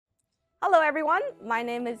Hello everyone, my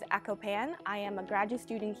name is Echo Pan. I am a graduate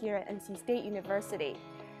student here at NC State University.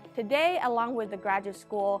 Today, along with the graduate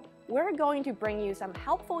school, we're going to bring you some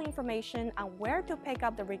helpful information on where to pick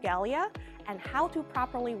up the regalia and how to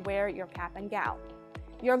properly wear your cap and gown.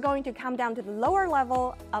 You're going to come down to the lower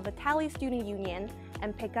level of a Tally Student Union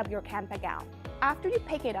and pick up your cap and gown. After you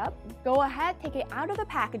pick it up, go ahead, take it out of the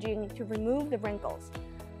packaging to remove the wrinkles.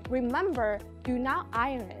 Remember, do not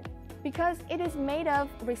iron it, because it is made of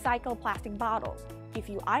recycled plastic bottles. If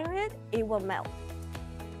you iron it, it will melt.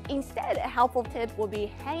 Instead, a helpful tip will be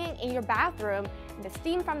hanging in your bathroom, and the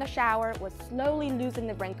steam from the shower will slowly loosen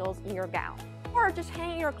the wrinkles in your gown. Or just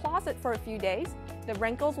hang in your closet for a few days, the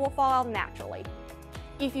wrinkles will fall out naturally.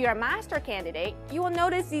 If you're a master candidate, you will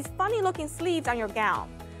notice these funny looking sleeves on your gown.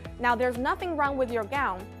 Now there's nothing wrong with your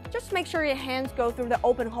gown, just make sure your hands go through the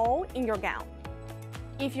open hole in your gown.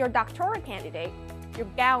 If you're a doctoral candidate, your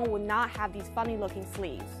gown will not have these funny looking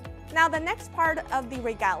sleeves. Now the next part of the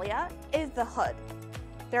regalia is the hood.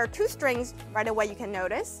 There are two strings right away you can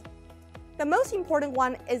notice. The most important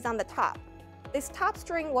one is on the top. This top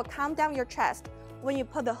string will come down your chest when you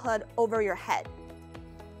put the hood over your head.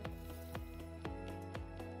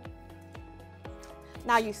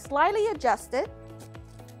 Now you slightly adjust it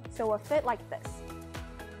so it will fit like this.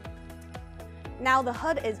 Now the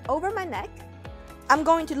hood is over my neck. I'm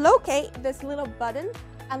going to locate this little button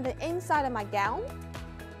on the inside of my gown.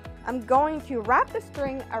 I'm going to wrap the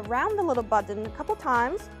string around the little button a couple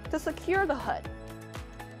times to secure the hood.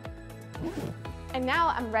 And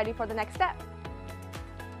now I'm ready for the next step.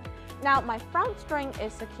 Now my front string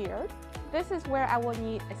is secured. This is where I will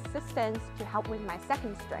need assistance to help with my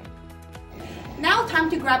second string. Now time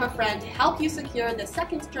to grab a friend to help you secure the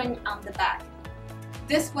second string on the back.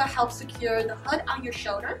 This will help secure the hood on your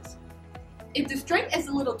shoulders. If the string is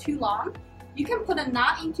a little too long, you can put a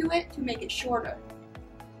knot into it to make it shorter.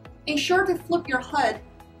 Ensure to flip your hood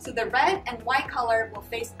so the red and white color will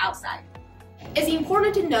face outside. It's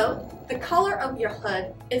important to note the color of your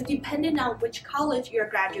hood is dependent on which college you're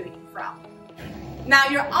graduating from. Now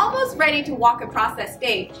you're almost ready to walk across that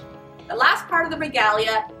stage. The last part of the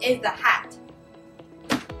regalia is the hat.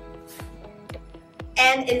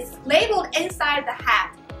 And it's labeled inside the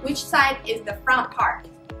hat which side is the front part.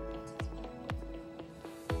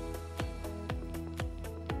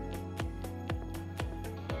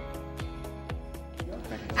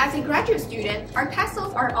 As a graduate student, our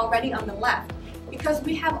tassels are already on the left because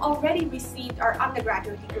we have already received our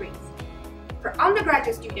undergraduate degrees. For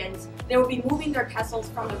undergraduate students, they will be moving their tassels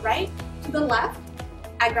from the right to the left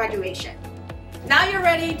at graduation. Now you're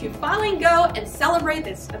ready to finally go and celebrate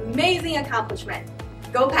this amazing accomplishment.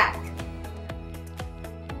 Go Pack!